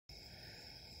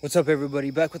What's up,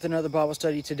 everybody? Back with another Bible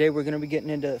study. Today we're going to be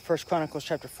getting into 1 Chronicles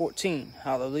chapter 14.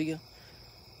 Hallelujah.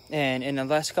 And in the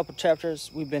last couple chapters,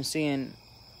 we've been seeing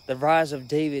the rise of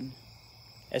David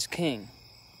as king.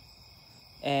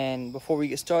 And before we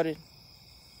get started,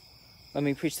 let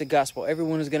me preach the gospel.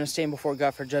 Everyone is going to stand before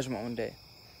God for judgment one day.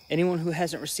 Anyone who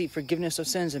hasn't received forgiveness of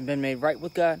sins and been made right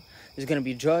with God is going to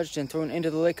be judged and thrown into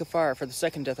the lake of fire for the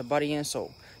second death of body and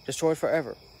soul, destroyed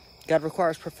forever. God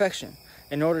requires perfection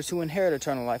in order to inherit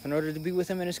eternal life, in order to be with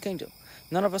him in his kingdom.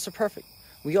 None of us are perfect.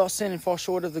 We all sin and fall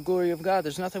short of the glory of God.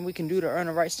 There's nothing we can do to earn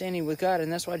a right standing with God,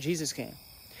 and that's why Jesus came.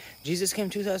 Jesus came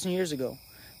 2,000 years ago,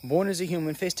 born as a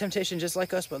human, faced temptation just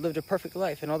like us, but lived a perfect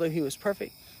life. And although he was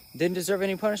perfect, didn't deserve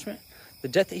any punishment, the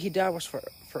death that he died was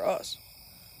for us.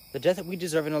 The death that we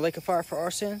deserve in the lake of fire for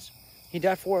our sins, he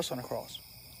died for us on the cross.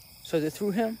 So that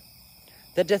through him,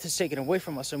 that death is taken away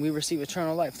from us and we receive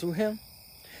eternal life. Through him,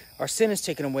 our sin is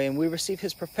taken away and we receive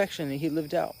his perfection that he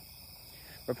lived out.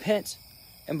 Repent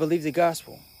and believe the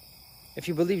gospel. If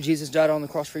you believe Jesus died on the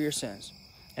cross for your sins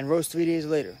and rose 3 days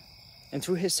later, and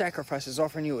through his sacrifice is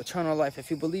offering you eternal life, if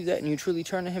you believe that and you truly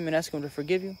turn to him and ask him to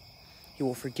forgive you, he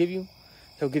will forgive you.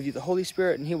 He'll give you the Holy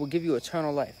Spirit and he will give you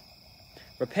eternal life.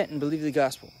 Repent and believe the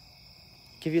gospel.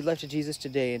 Give your life to Jesus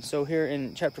today. And so here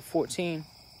in chapter 14,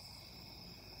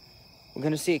 we're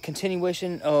going to see a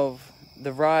continuation of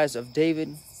the rise of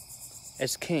David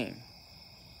as king.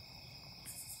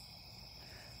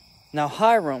 Now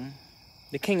Hiram,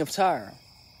 the king of Tyre,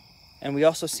 and we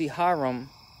also see Hiram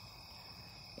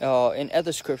in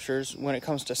other scriptures when it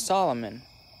comes to Solomon.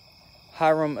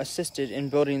 Hiram assisted in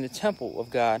building the temple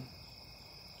of God.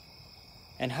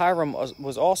 And Hiram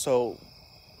was also,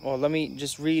 well, let me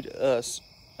just read a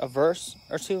verse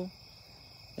or two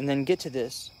and then get to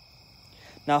this.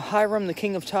 Now Hiram, the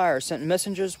king of Tyre, sent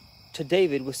messengers to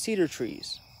David with cedar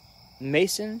trees,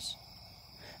 masons,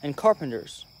 and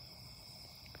carpenters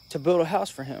to build a house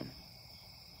for him.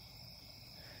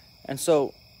 And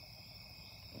so,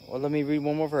 well, let me read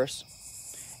one more verse.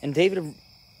 And David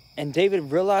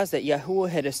realized that Yahuwah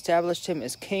had established him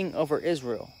as king over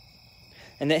Israel,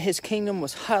 and that his kingdom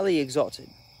was highly exalted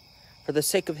for the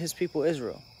sake of his people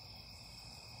Israel.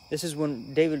 This is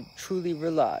when David truly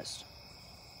realized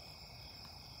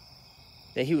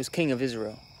that he was king of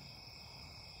Israel.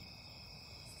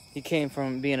 He came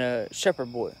from being a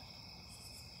shepherd boy,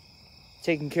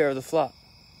 taking care of the flock,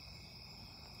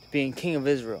 to being king of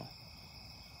Israel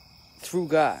through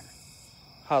God.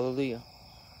 Hallelujah.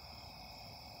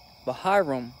 But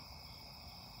Hiram,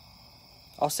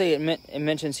 I'll say it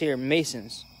mentions here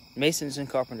masons and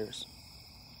carpenters.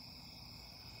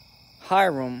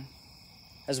 Hiram,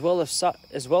 as well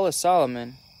as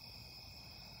Solomon,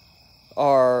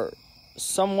 are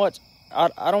somewhat.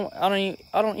 I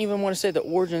don't even want to say the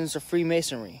origins of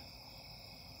Freemasonry,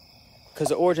 because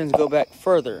the origins go back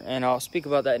further, and I'll speak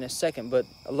about that in a second. But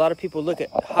a lot of people look at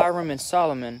Hiram and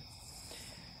Solomon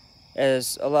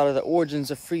as a lot of the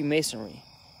origins of Freemasonry.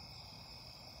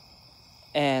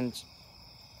 And,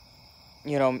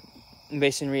 you know,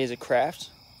 masonry is a craft,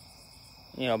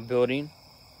 you know, building.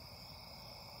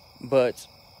 But,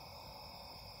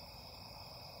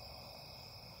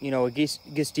 you know, it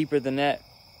gets deeper than that.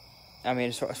 I mean,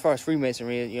 as far as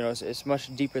Freemasonry, you know, it's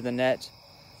much deeper than that.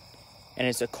 And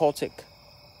it's occultic.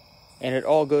 And it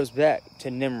all goes back to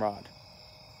Nimrod.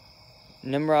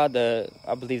 Nimrod,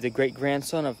 I believe the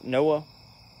great-grandson of Noah.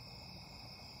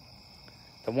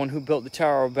 The one who built the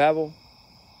Tower of Babel.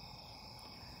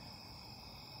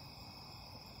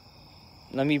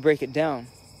 Let me break it down.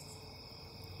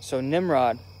 So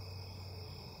Nimrod,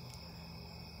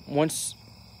 once,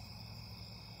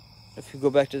 if you go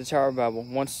back to the Tower of Babel,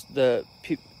 once the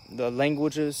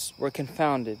languages were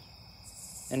confounded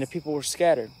and the people were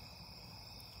scattered,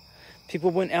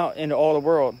 people went out into all the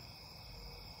world,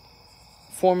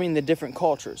 forming the different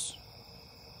cultures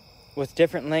with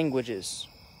different languages.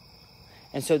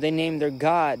 And so they named their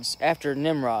gods after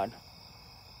Nimrod.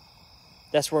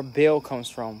 That's where Baal comes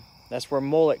from. That's where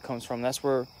Molech comes from. That's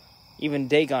where even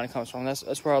Dagon comes from.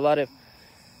 That's where a lot of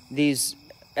these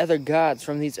other gods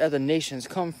from these other nations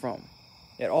come from.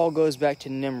 It all goes back to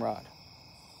Nimrod.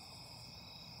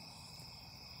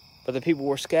 But the people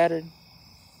were scattered.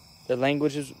 The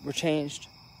languages were changed.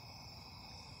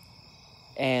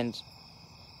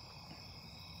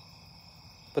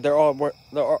 But they're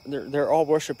all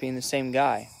worshiping the same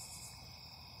guy,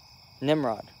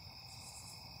 Nimrod,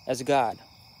 as God,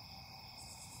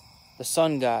 the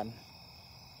sun god.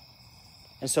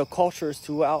 And so cultures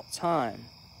throughout time,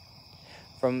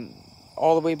 from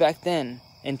all the way back then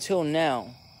until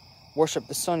now, worship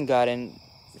the sun god, and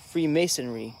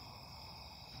Freemasonry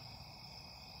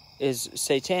is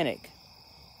satanic.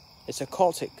 It's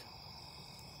occultic.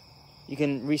 You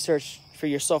can research for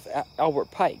yourself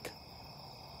Albert Pike.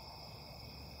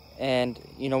 And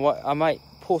you know what? I might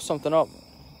pull something up.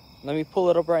 Let me pull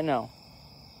it up right now.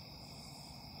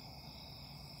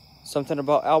 Something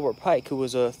about Albert Pike, who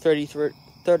was a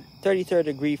 33rd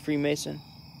degree Freemason.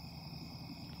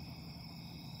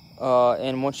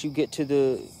 And once you get to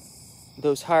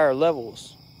those higher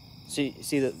levels, see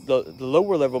the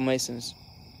lower level Masons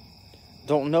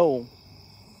don't know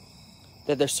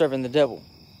that they're serving the devil.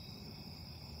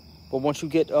 But once you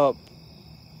get up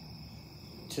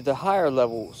to the higher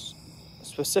levels,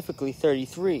 specifically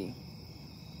 33,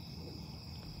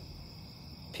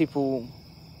 people,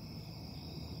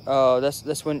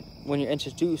 that's when you're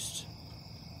introduced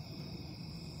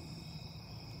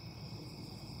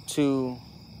to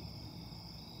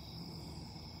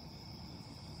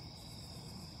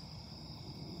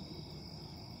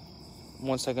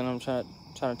one second. I'm trying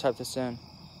to type this in.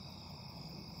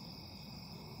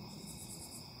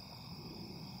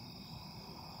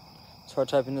 It's hard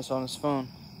typing this on his phone.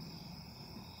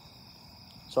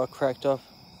 It's all cracked up.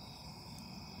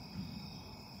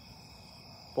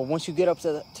 But once you get up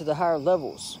to the higher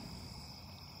levels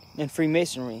in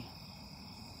Freemasonry,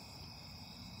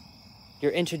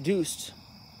 you're introduced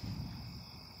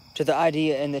to the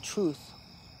idea and the truth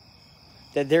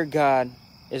that their God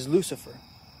is Lucifer.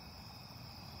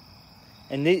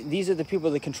 And these are the people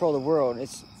that control the world.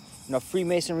 It's,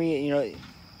 Freemasonry,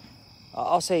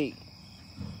 I'll say,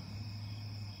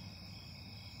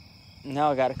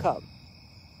 now I got a cop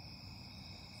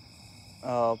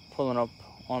pulling up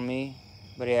on me,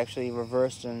 but he actually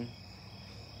reversed, and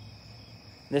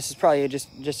this is probably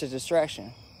just a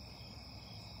distraction.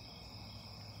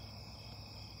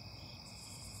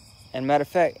 And matter of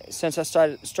fact, since I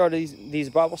started these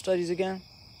Bible studies again,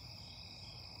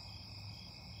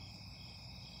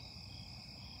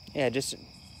 yeah, just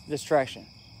distraction.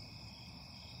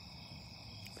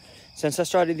 Since I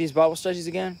started these Bible studies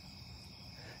again,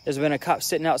 there's been a cop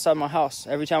sitting outside my house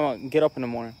every time I get up in the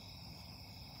morning.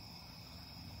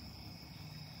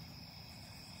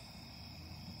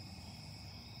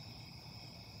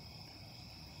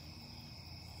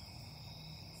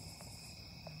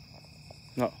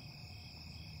 No.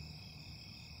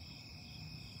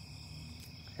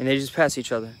 And they just pass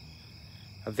each other.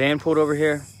 A van pulled over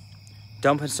here,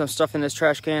 dumping some stuff in this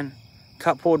trash can.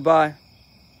 Cop pulled by.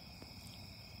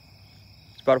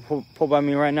 It's about to pull by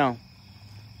me right now.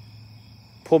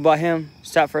 Pulled by him,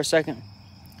 stopped for a second.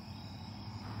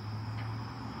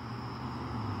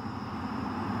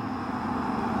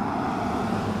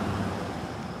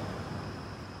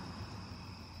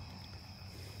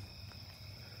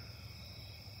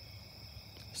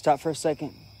 Stopped for a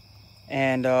second.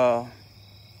 And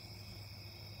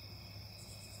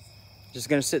just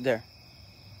gonna sit there.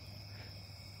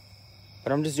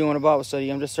 But I'm just doing a Bible study.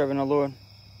 I'm just serving the Lord.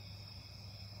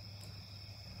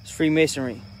 It's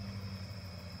Freemasonry.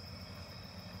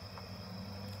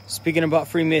 Speaking about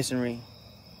Freemasonry,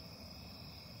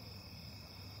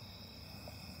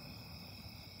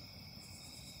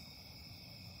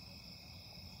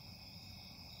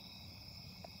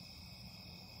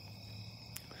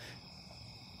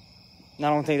 I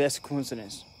don't think that's a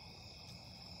coincidence.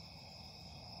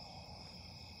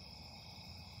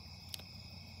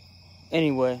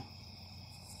 Anyway,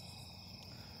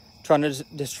 probably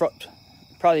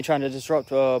trying to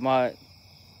disrupt my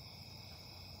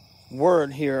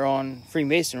word here on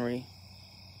Freemasonry.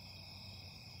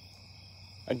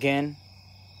 Again,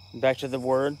 back to the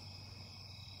word.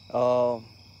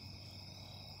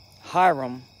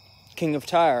 Hiram, king of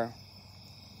Tyre,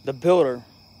 the builder,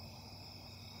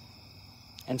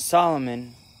 and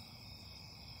Solomon,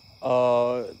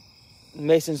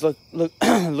 Masons look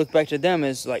look back to them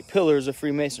as like pillars of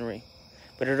Freemasonry.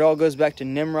 But it all goes back to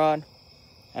Nimrod.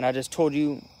 And I just told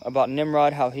you about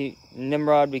Nimrod, how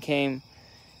Nimrod became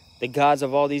the gods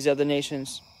of all these other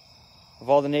nations, of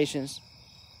all the nations.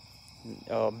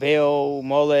 Baal,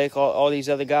 Molech, all these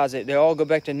other gods, they all go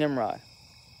back to Nimrod.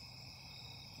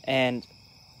 And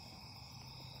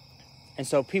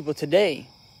so people today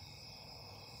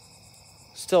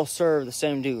still serve the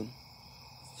same dude.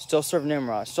 Still serve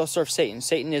Nimrod. Still serve Satan.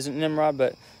 Satan isn't Nimrod,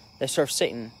 but they serve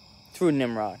Satan through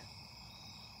Nimrod.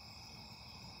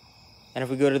 And if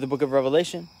we go to the book of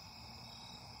Revelation,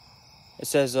 it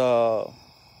says,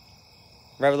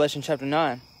 Revelation chapter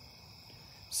 9,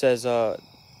 says,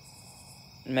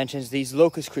 mentions these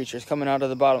locust creatures coming out of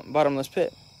the bottomless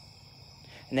pit.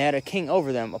 And they had a king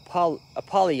over them,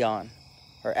 Apollyon,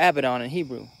 or Abaddon in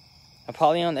Hebrew.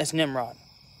 Apollyon, that's Nimrod.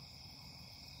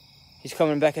 He's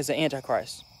coming back as the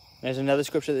Antichrist. There's another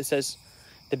scripture that says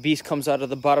the beast comes out of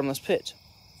the bottomless pit.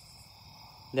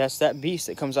 That's that beast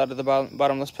that comes out of the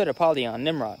bottomless pit, Apollyon,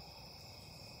 Nimrod.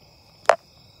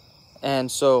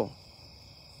 And so,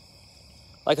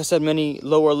 like I said, many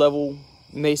lower level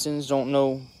Masons don't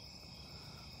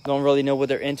really know what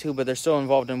they're into, but they're still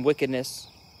involved in wickedness.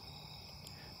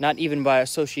 Not even by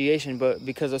association, but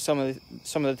because of some of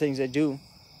the things they do.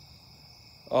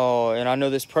 And I know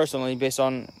this personally based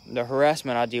on the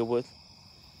harassment I deal with.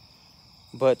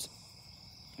 But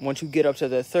once you get up to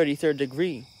the 33rd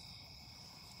degree,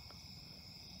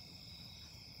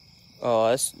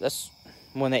 that's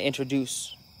when they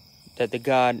introduce that the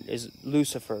God is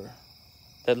Lucifer,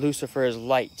 that Lucifer is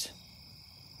light,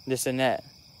 this and that.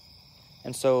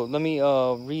 And so let me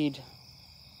read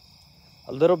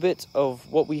a little bit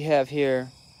of what we have here.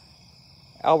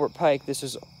 Albert Pike, this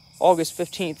is August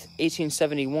 15th,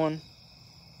 1871.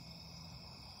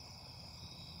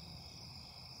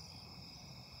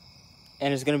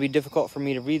 And it's going to be difficult for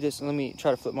me to read this. Let me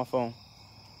try to flip my phone.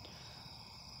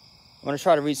 I'm going to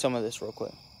try to read some of this real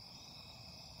quick.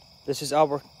 This is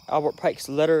Albert Pike's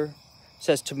letter,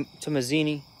 says to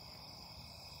Mazzini.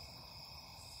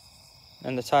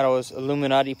 And the title is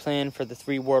Illuminati Plan for the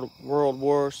Three World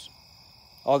Wars,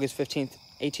 August 15th,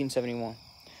 1871.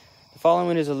 The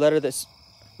following is a letter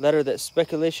that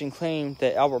speculation claimed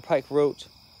that Albert Pike wrote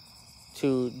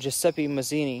to Giuseppe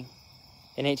Mazzini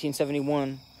in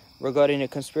 1871 regarding a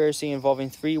conspiracy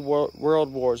involving three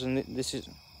world wars. And this is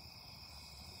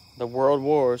the world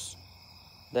wars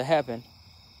that happened,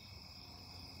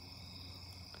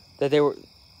 that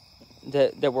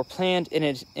were planned in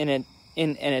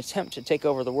an attempt to take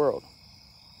over the world.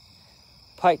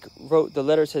 Pike wrote the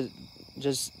letter to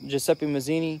Giuseppe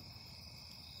Mazzini,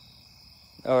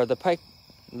 or the Pike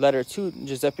letter to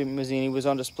Giuseppe Mazzini was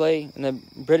on display in the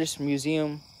British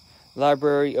Museum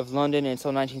Library of London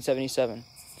until 1977.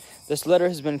 This letter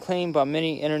has been claimed by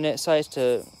many internet sites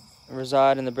to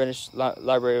reside in the British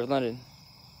Library of London,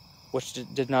 which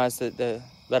denies that the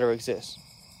letter exists.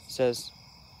 It says,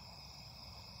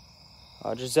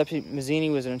 Giuseppe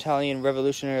Mazzini was an Italian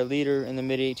revolutionary leader in the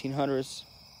mid-1800s,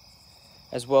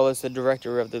 as well as the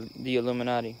director of the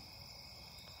Illuminati.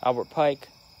 Albert Pike,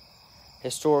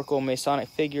 historical Masonic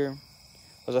figure,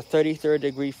 was a 33rd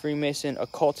degree Freemason,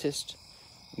 occultist,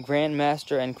 Grand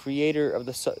Master, and creator of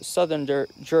the southern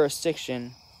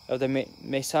jurisdiction of the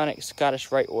Masonic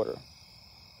Scottish Rite Order.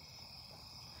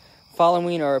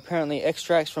 Following are apparently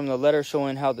extracts from the letter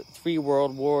showing how the three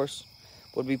world wars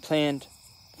would be planned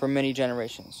for many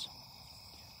generations.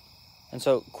 And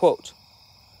so, quote,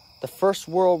 the First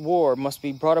World War must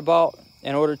be brought about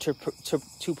in order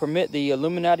to permit the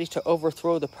Illuminati to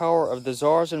overthrow the power of the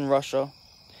czars in Russia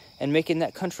and making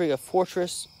that country a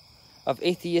fortress of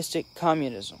atheistic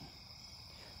communism.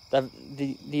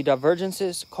 The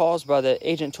divergences caused by the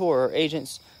agentur, or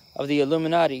agents of the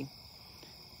Illuminati,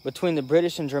 between the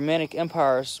British and Germanic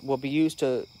empires will be used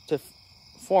to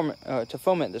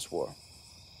foment this war.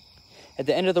 At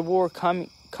the end of the war,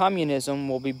 communism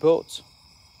will be built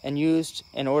and used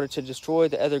in order to destroy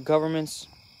the other governments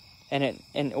and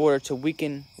in order to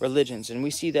weaken religions. And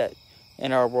we see that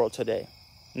in our world today.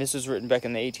 And this was written back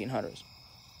in the 1800s.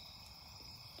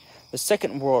 The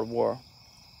Second World War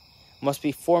must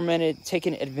be fomented,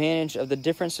 taking advantage of the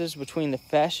differences between the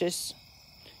fascists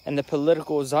and the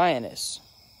political Zionists.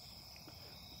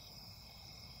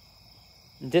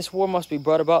 This war must be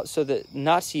brought about so that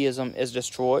Nazism is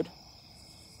destroyed,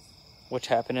 which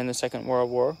happened in the Second World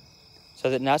War, so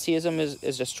that Nazism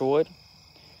is destroyed,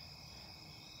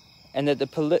 and that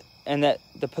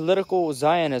the political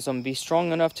Zionism be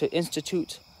strong enough to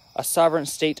institute a sovereign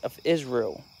state of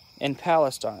Israel in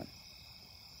Palestine.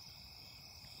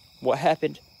 What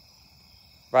happened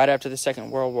right after the Second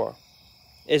World War?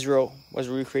 Israel was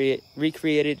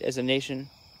recreated as a nation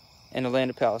in the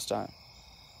land of Palestine.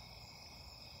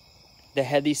 They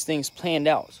had these things planned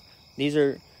out. These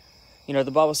are, the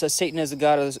Bible says Satan is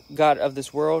the God of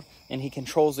this world, and he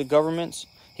controls the governments.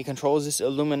 He controls this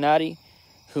Illuminati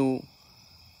who,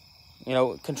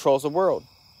 controls the world.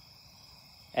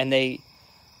 And they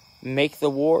make the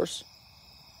wars.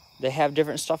 They have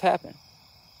different stuff happen.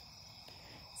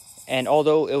 And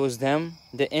although it was them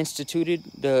that instituted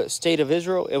the state of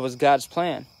Israel, it was God's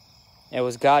plan. It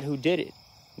was God who did it.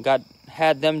 God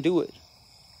had them do it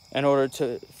in order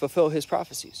to fulfill his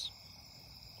prophecies.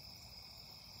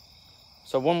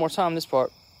 So one more time, this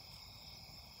part.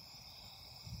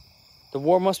 The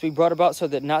war must be brought about so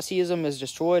that Nazism is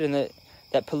destroyed and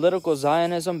that political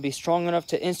Zionism be strong enough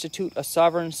to institute a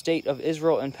sovereign state of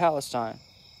Israel in Palestine.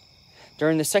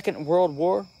 During the Second World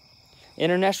War,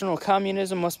 international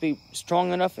communism must be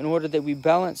strong enough in order that we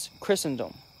balance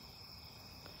Christendom.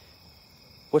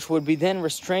 which would be then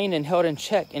restrained and held in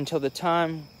check until the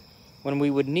time when we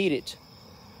would need it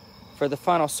for the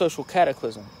final social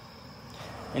cataclysm,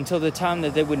 until the time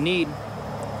that they would need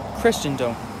Christianity,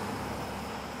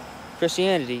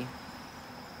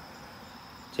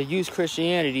 to use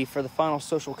Christianity for the final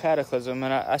social cataclysm.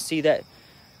 And I see that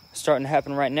starting to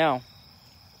happen right now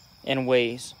in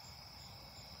ways,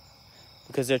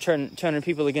 because they're turning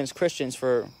people against Christians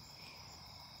for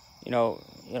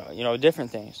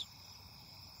different things.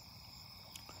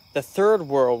 The Third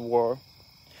World War,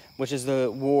 which is the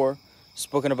war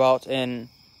spoken about in,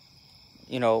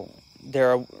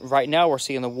 right now we're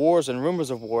seeing the wars and rumors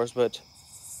of wars, but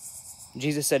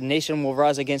Jesus said nation will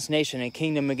rise against nation and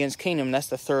kingdom against kingdom. That's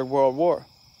the Third World War.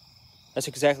 That's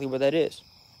exactly what that is.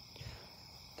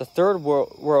 The Third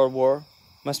World War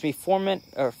must be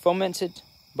fomented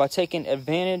by taking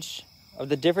advantage of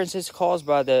the differences caused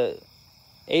by the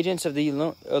agents of the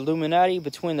Illuminati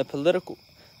between the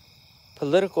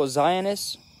political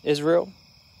Zionists, Israel,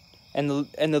 and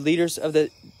the leaders of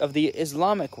the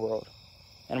Islamic world.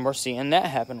 And we're seeing that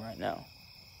happen right now.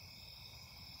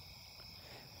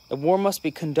 The war must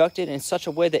be conducted in such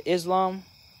a way that Islam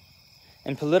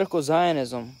and political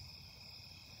Zionism,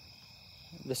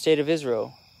 the state of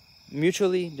Israel,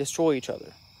 mutually destroy each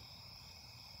other.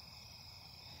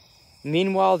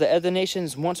 Meanwhile, the other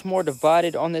nations, once more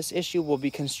divided on this issue, will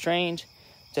be constrained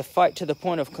to fight to the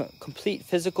point of complete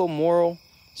physical, moral,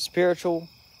 spiritual,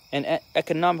 and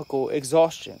economical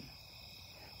exhaustion.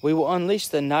 We will unleash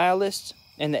the nihilists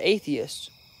and the atheists,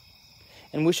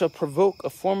 and we shall provoke a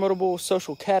formidable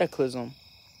social cataclysm,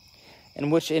 in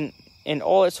which in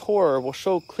all its horror will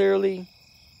show clearly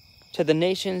to the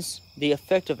nations the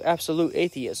effect of absolute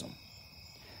atheism,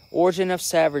 origin of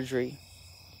savagery,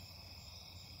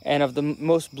 and of the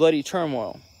most bloody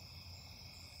turmoil.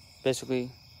 Basically,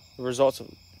 the results of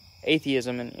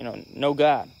atheism and, no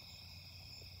God.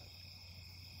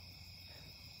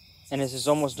 And this is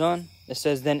almost done. It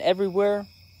says, then everywhere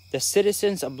the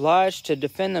citizens obliged to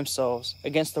defend themselves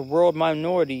against the world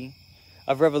minority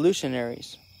of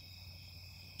revolutionaries.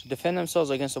 To defend themselves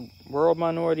against a world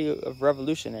minority of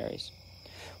revolutionaries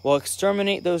will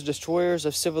exterminate those destroyers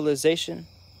of civilization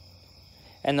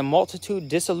and the multitude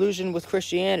disillusioned with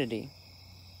Christianity,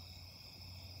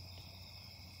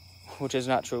 which is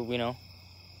not true, we know,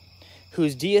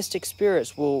 whose deistic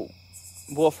spirits will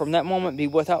from that moment be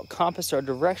without compass or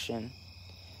direction,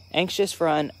 anxious for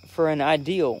an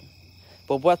ideal,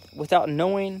 but without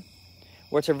knowing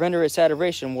where to render its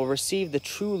adoration, will receive the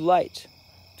true light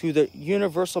through the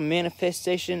universal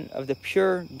manifestation of the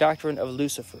pure doctrine of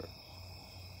Lucifer,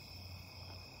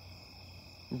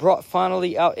 brought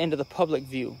finally out into the public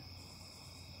view.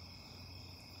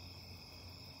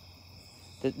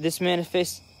 This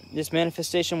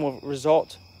manifestation will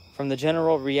result from the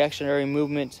general reactionary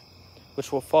movement,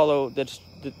 which will follow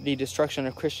the destruction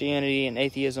of Christianity and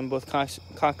atheism, both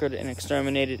conquered and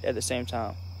exterminated at the same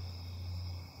time.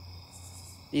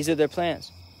 These are their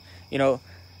plans.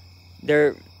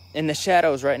 They're in the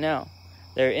shadows right now.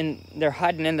 They're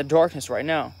hiding in the darkness right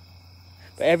now.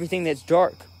 But everything that's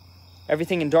dark,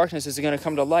 everything in darkness is going to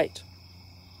come to light.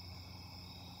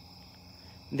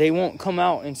 They won't come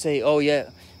out and say, oh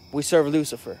yeah, we serve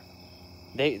Lucifer.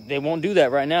 They won't do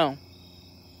that right now,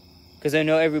 because they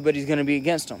know everybody's going to be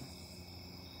against them.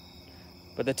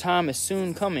 But the time is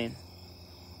soon coming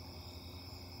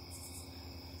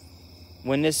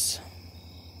when this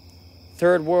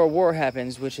Third World War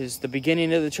happens, which is the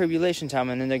beginning of the tribulation time,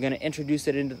 and then they're going to introduce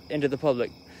it into the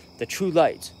public. The true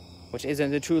light, which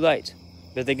isn't the true light,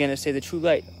 but they're going to say the true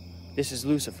light, this is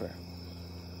Lucifer.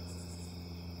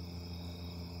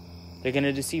 They're going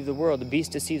to deceive the world. The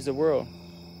beast deceives the world.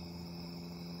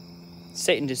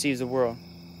 Satan deceives the world.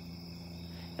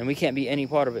 And we can't be any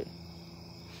part of it.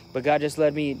 But God just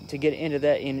led me to get into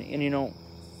that. And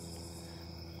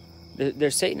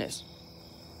they're Satanists.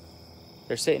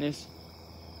 They're Satanists.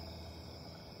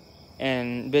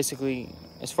 And basically,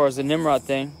 as far as the Nimrod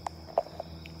thing,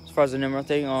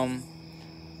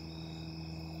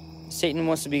 Satan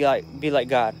wants to be like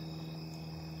God.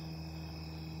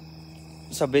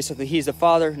 So basically, he's the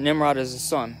father, Nimrod is the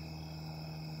son.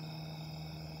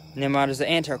 Nimrod is the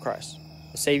Antichrist,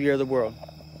 the savior of the world.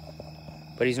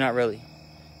 But he's not really.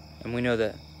 And we know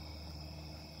that.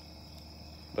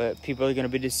 But people are going to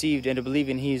be deceived into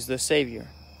believing he's the savior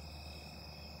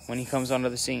when he comes onto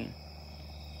the scene,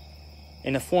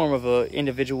 in the form of an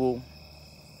individual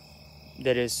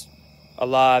that is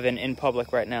alive and in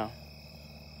public right now.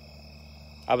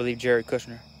 I believe Jared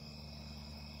Kushner.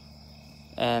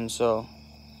 And so,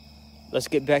 let's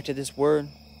get back to this word.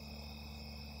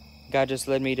 God just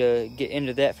led me to get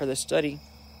into that for the study.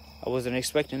 I wasn't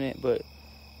expecting it, but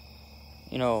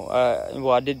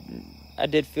I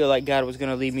did feel like God was going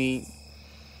to lead me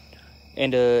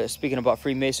into speaking about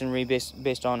Freemasonry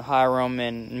based on Hiram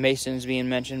and Masons being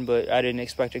mentioned, but I didn't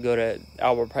expect to go to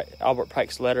Albert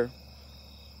Pike's letter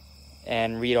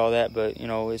and read all that. But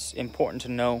it's important to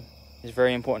know. It's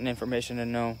very important information to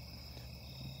know.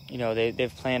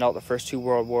 They've planned out the first 2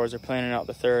 world wars. They're planning out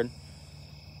the third,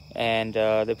 and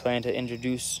they plan to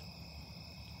introduce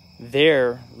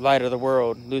their light of the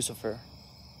world, Lucifer,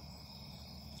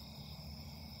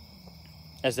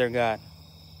 as their God.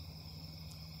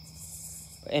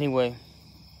 Anyway,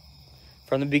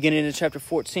 from the beginning of chapter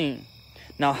 14.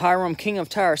 Now Hiram, king of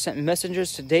Tyre, sent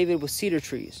messengers to David with cedar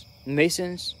trees,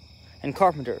 masons, and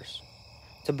carpenters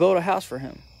to build a house for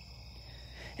him.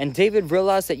 And David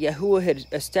realized that Yahuwah had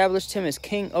established him as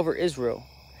king over Israel,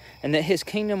 and that his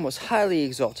kingdom was highly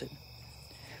exalted,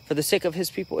 for the sake of his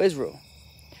people Israel.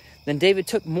 Then David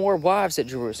took more wives at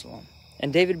Jerusalem,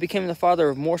 and David became the father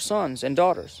of more sons and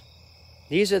daughters.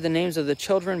 These are the names of the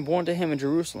children born to him in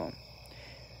Jerusalem: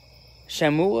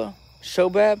 Shammua,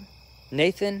 Shobab,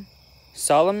 Nathan,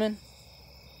 Solomon,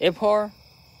 Ibhar,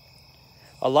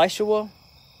 Elishua,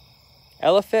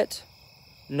 Eliphet,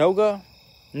 Noga,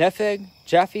 Nepheg,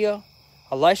 Japhia,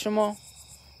 Elishama,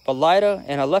 Belida,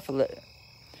 and Elephalet.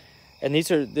 And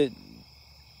these are the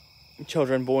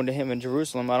children born to him in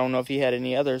Jerusalem. I don't know if he had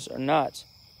any others or not.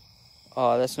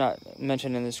 That's not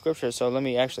mentioned in the scripture, so let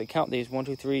me actually count these. 1,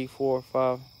 2, 3, 4,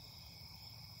 5.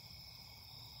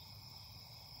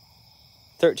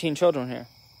 13 children here.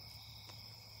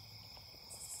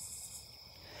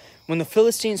 When the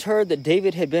Philistines heard that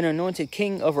David had been anointed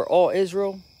king over all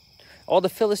Israel, all the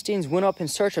Philistines went up in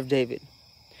search of David.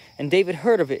 And David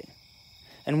heard of it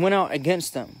and went out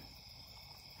against them.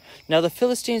 Now the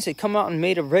Philistines had come out and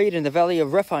made a raid in the valley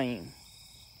of Rephaim.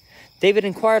 David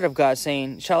inquired of God,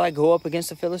 saying, Shall I go up against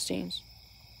the Philistines?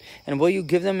 And will you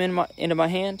give them into my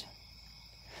hand?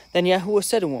 Then Yahuwah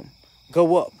said to him,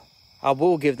 Go up, I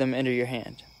will give them into your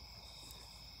hand.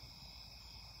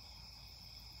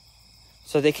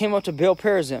 So they came up to Baal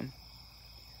Perazim,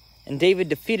 and David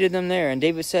defeated them there. And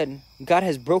David said, God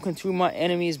has broken through my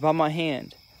enemies by my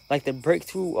hand, like the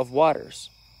breakthrough of waters.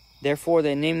 Therefore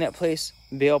they named that place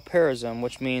Baal Perazim,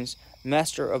 which means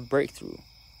master of breakthrough.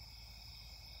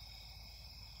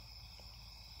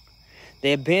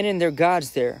 They abandoned their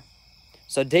gods there.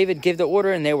 So David gave the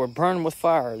order, and they were burned with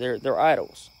fire, their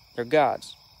idols, their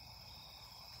gods.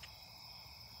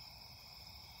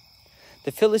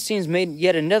 The Philistines made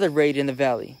yet another raid in the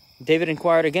valley. David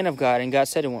inquired again of God, and God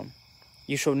said to him,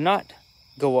 You shall not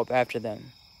go up after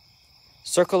them.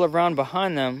 Circle around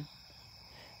behind them,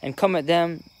 and come at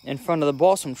them in front of the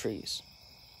balsam trees.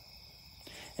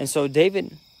 And so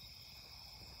David,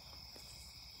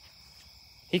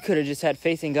 he could have just had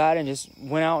faith in God and just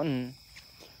went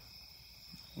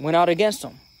out against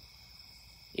them,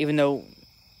 even though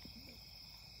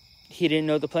he didn't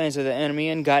know the plans of the enemy,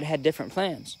 and God had different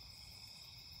plans.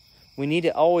 We need to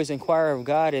always inquire of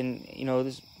God, and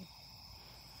this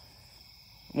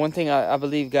one thing I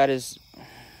believe God has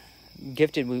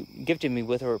gifted me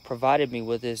with, or provided me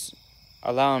with, is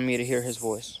allowing me to hear His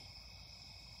voice.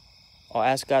 I'll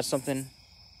ask God something,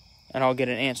 and I'll get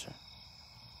an answer.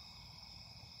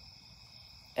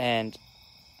 And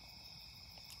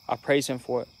I praise Him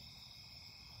for it.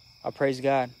 I praise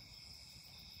God,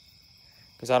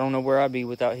 because I don't know where I'd be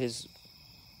without His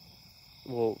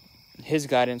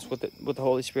guidance with the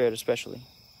Holy Spirit, especially,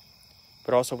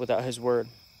 but also without His Word.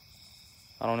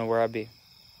 I don't know where I'd be.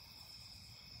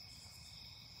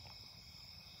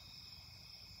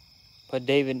 But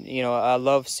David, I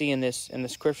love seeing this in the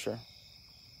scripture,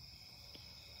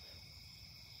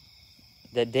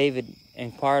 that David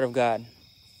inquired of God,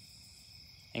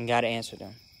 and God answered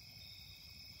him.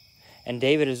 And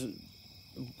David is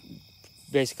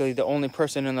basically the only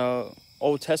person in the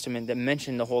Old Testament that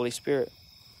mentioned the Holy Spirit.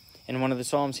 In one of the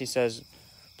Psalms, he says,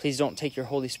 Please don't take your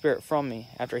Holy Spirit from me,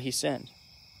 after he sinned.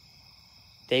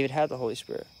 David had the Holy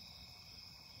Spirit.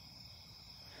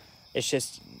 It's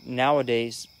just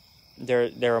nowadays,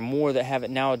 there are more that have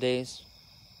it nowadays,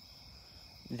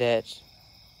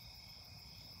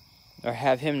 or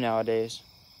have him nowadays,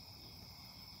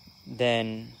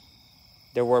 than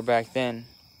there were back then.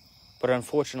 But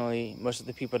unfortunately, most of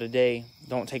the people today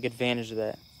don't take advantage of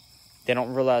that. They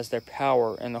don't realize their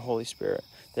power in the Holy Spirit,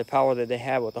 the power that they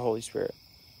have with the Holy Spirit.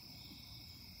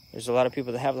 There's a lot of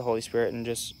people that have the Holy Spirit and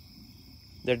just,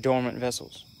 they're dormant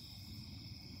vessels.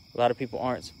 A lot of people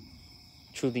aren't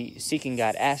truly seeking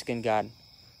God, asking God,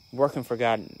 working for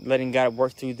God, letting God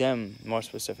work through them more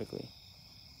specifically.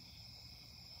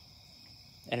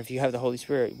 And if you have the Holy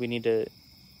Spirit, we need to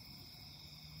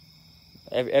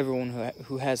Everyone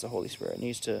who has the Holy Spirit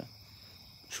needs to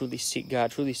truly seek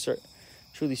God, truly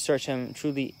search Him,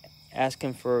 truly ask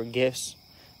Him for gifts,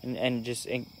 and just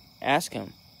ask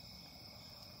Him.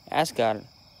 Ask God,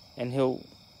 and He'll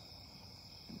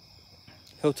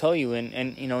tell you.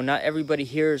 And you know, not everybody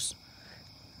hears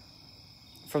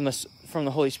from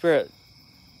the Holy Spirit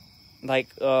like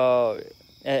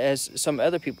as some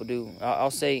other people do.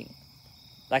 I'll say,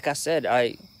 like I said,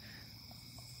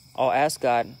 I'll ask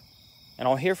God, and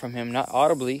I'll hear from Him, not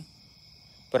audibly,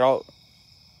 but I'll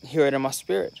hear it in my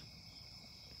spirit.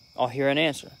 I'll hear an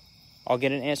answer. I'll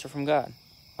get an answer from God.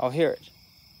 I'll hear it.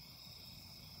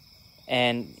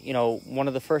 And, you know, one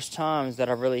of the first times that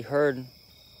I really heard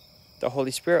the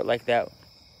Holy Spirit like that,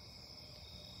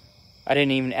 I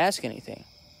didn't even ask anything.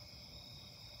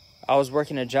 I was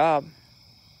working a job,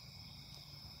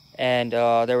 and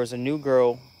there was a new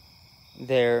girl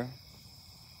there,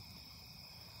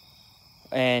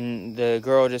 and the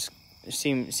girl just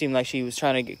seemed like she was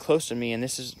trying to get close to me. And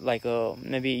this is like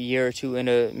maybe a year or two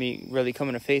into me really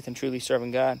coming to faith and truly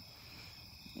serving God.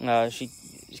 She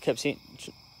kept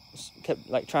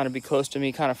like trying to be close to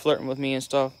me, kind of flirting with me and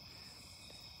stuff.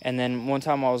 And then one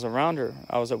time I was around her,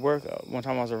 I was at work. One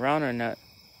time I was around her, and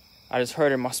I just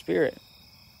heard in my spirit,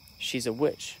 she's a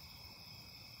witch.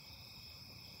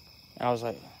 And I was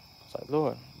like,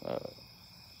 Lord,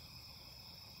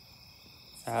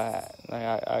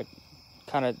 I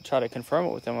kind of tried to confirm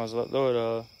it with him. I was like,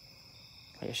 Lord,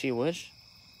 is she a witch?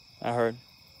 I heard,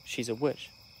 she's a witch.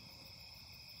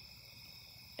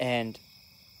 And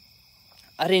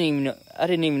I didn't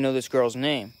even know this girl's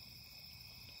name.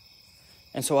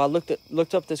 And so I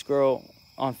looked up this girl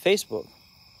on Facebook.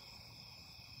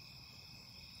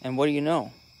 And what do you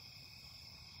know?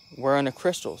 Wearing the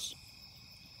crystals,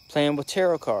 playing with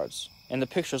tarot cards, and the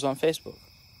pictures on Facebook.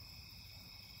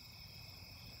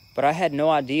 But I had no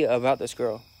idea about this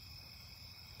girl.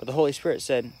 But the Holy Spirit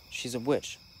said, she's a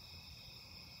witch.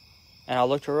 And I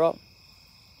looked her up.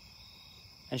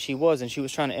 And she was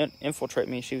trying to infiltrate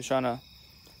me. She was trying to,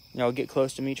 you know, get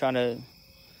close to me, trying to,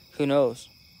 who knows.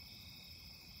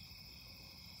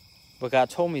 But God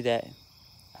told me that.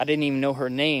 I didn't even know her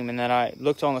name. And then I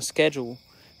looked on the schedule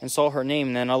and saw her name.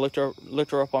 And then I looked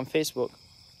her up on Facebook.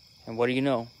 And what do you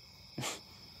know?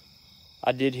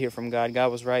 I did hear from God.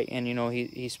 God was right. And, you know,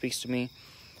 he speaks to me.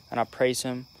 And I praise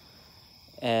Him.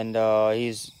 And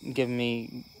He's given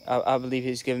me, I believe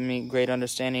He's given me great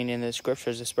understanding in the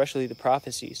Scriptures, especially the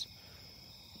prophecies.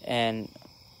 And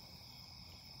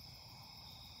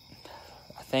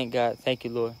I thank God. Thank you,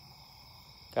 Lord.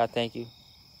 God, thank you.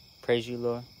 Praise you,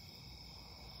 Lord.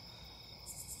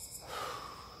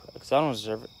 Because I don't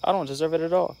deserve it. I don't deserve it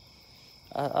at all.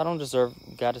 I don't deserve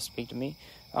God to speak to me.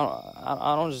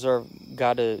 I don't deserve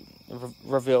God to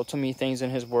reveal to me things in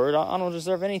His Word. I don't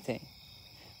deserve anything.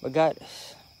 But God,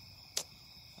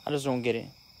 I just don't get it.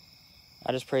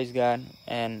 I just praise God.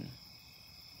 And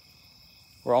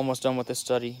we're almost done with this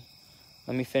study.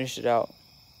 Let me finish it out.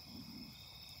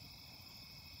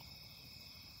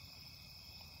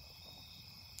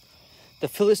 The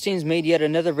Philistines made yet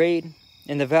another raid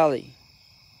in the valley.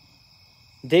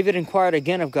 David inquired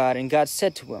again of God, and God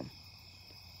said to him,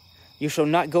 "You shall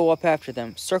not go up after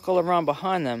them. Circle around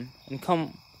behind them and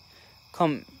come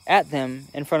at them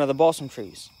in front of the balsam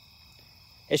trees.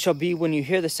 It shall be when you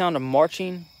hear the sound of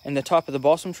marching in the top of the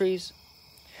balsam trees,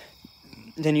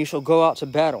 then you shall go out to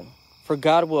battle, for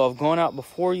God will have gone out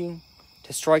before you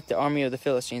to strike the army of the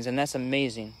Philistines." And that's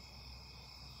amazing.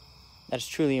 That's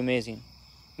truly amazing.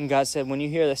 And God said, when you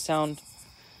hear the sound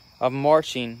of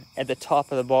marching at the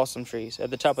top of the balsam trees,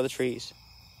 at the top of the trees,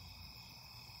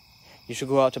 you should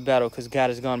go out to battle, because God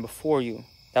has gone before you.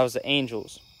 That was the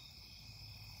angels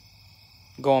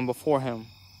going before Him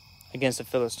against the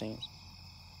Philistines.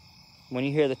 When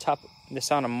you hear the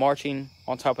sound of marching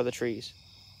on top of the trees.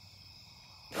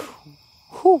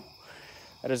 Whew.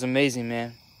 That is amazing,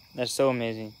 man. That's so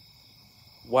amazing.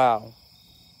 Wow.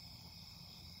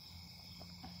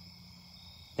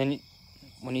 Then,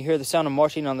 when you hear the sound of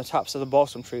marching on the tops of the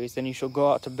balsam trees, then you shall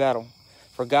go out to battle,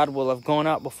 for God will have gone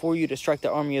out before you to strike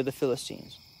the army of the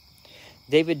Philistines.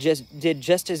 David did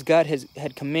just as God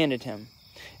had commanded him,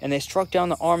 and they struck down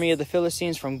the army of the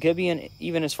Philistines from Gibeon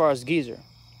even as far as Gezer.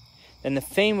 Then the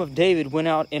fame of David went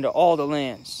out into all the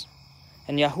lands,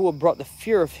 and Yahuwah brought the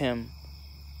fear of him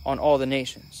on all the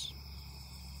nations.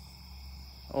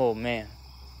 Oh man.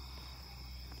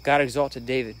 God exalted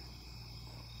David.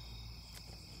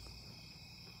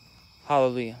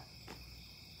 Hallelujah.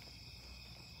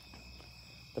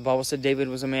 The Bible said David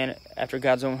was a man after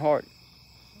God's own heart.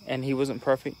 And he wasn't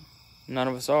perfect. None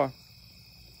of us are.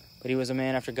 But he was a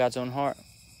man after God's own heart.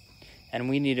 And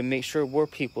we need to make sure we're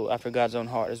people after God's own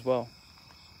heart as well.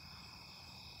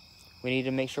 We need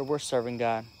to make sure we're serving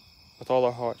God with all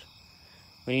our heart.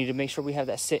 We need to make sure we have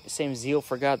that same zeal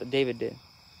for God that David did.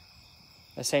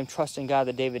 That same trust in God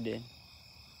that David did.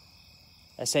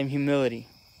 That same humility.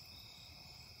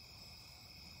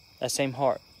 That same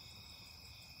heart.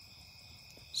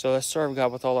 So let's serve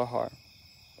God with all our heart,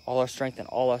 all our strength, and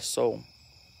all our soul.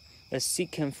 Let's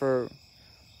seek Him for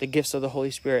the gifts of the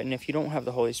Holy Spirit. And if you don't have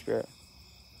the Holy Spirit,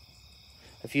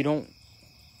 if you don't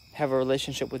have a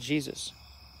relationship with Jesus,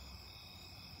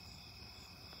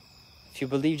 if you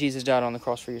believe Jesus died on the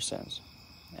cross for your sins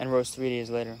and rose 3 days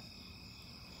later,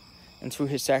 and through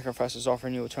His sacrifice is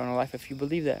offering you eternal life, if you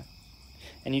believe that,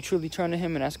 and you truly turn to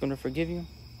Him and ask Him to forgive you,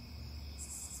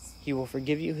 He will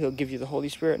forgive you, He'll give you the Holy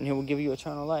Spirit, and He will give you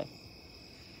eternal life.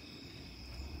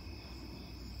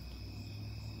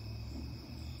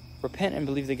 Repent and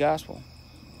believe the gospel.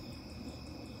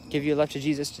 Give your life to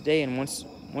Jesus today, and once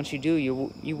you do,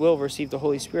 you will receive the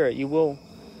Holy Spirit. You will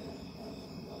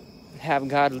have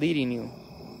God leading you.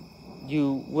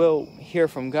 You will hear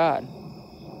from God.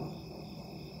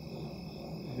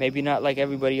 Maybe not like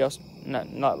everybody else, not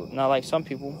like some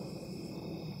people.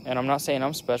 And I'm not saying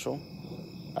I'm special.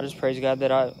 I just praise God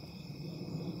that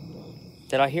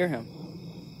I hear Him.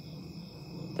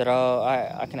 That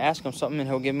I can ask Him something and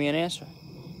He'll give me an answer.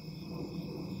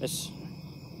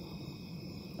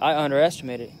 I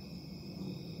underestimate it.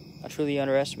 I truly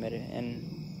underestimate it. And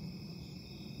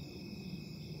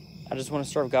I just want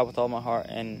to serve God with all my heart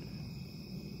and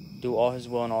do all His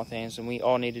will in all things. And we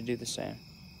all need to do the same.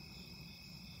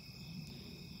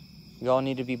 We all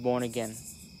need to be born again.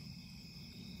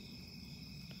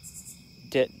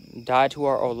 Die to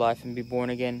our old life and be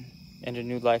born again into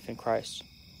new life in Christ,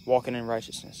 walking in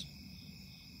righteousness.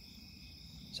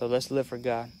 So let's live for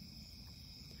God.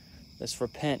 Let's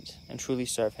repent and truly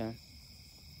serve Him.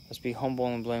 Let's be humble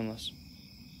and blameless.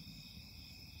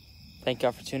 Thank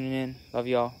God for tuning in. Love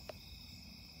y'all.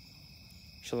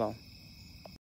 Shalom.